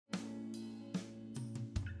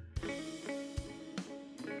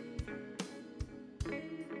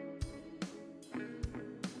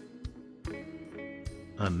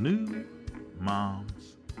A new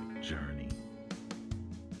mom's journey.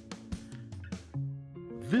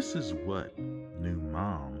 This is what new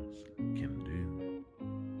moms can do.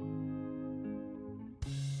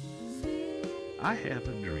 I have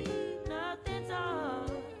a dream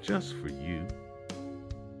just for you.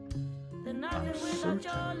 I'm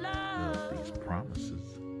certain of these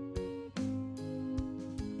promises.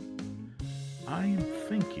 I am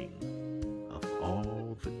thinking of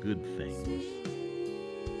all the good things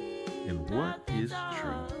and what is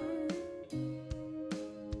true.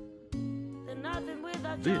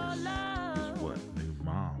 This is what new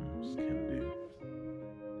moms can do.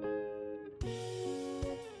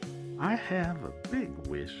 I have a big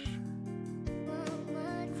wish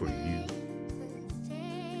for you.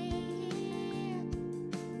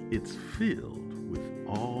 It's filled with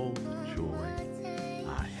all the joy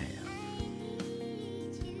I have.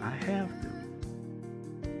 I have them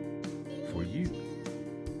for you.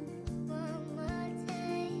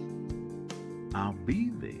 I'll be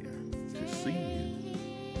there to see you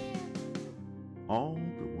all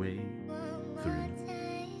the way through.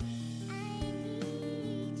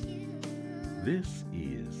 This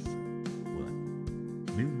is what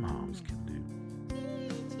new moms can do.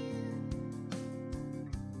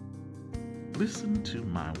 Listen to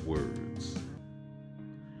my words.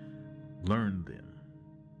 Learn them.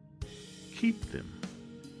 Keep them.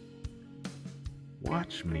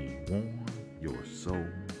 Watch me warm your soul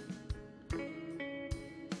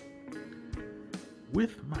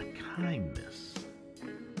with my kindness,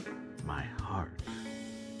 my heart,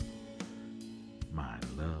 my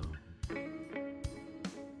love.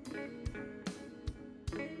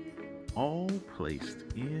 All placed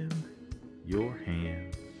in your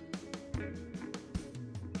hands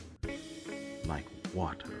like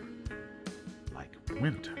water, like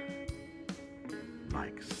winter,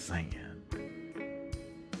 like sand.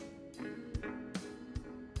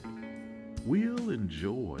 We'll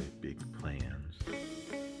enjoy big plans.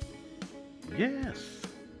 Yes,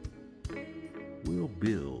 we'll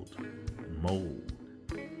build, mold,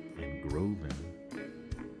 and grow them.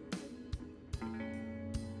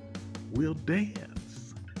 We'll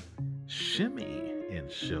dance, shimmy,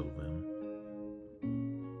 and show them.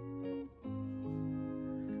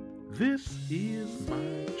 This is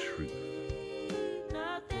my truth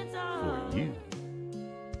for you.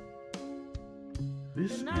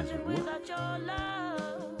 This is what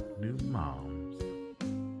new moms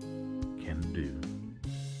can do.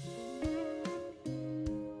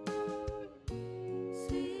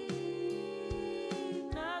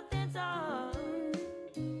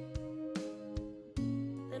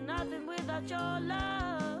 Nothing without your love.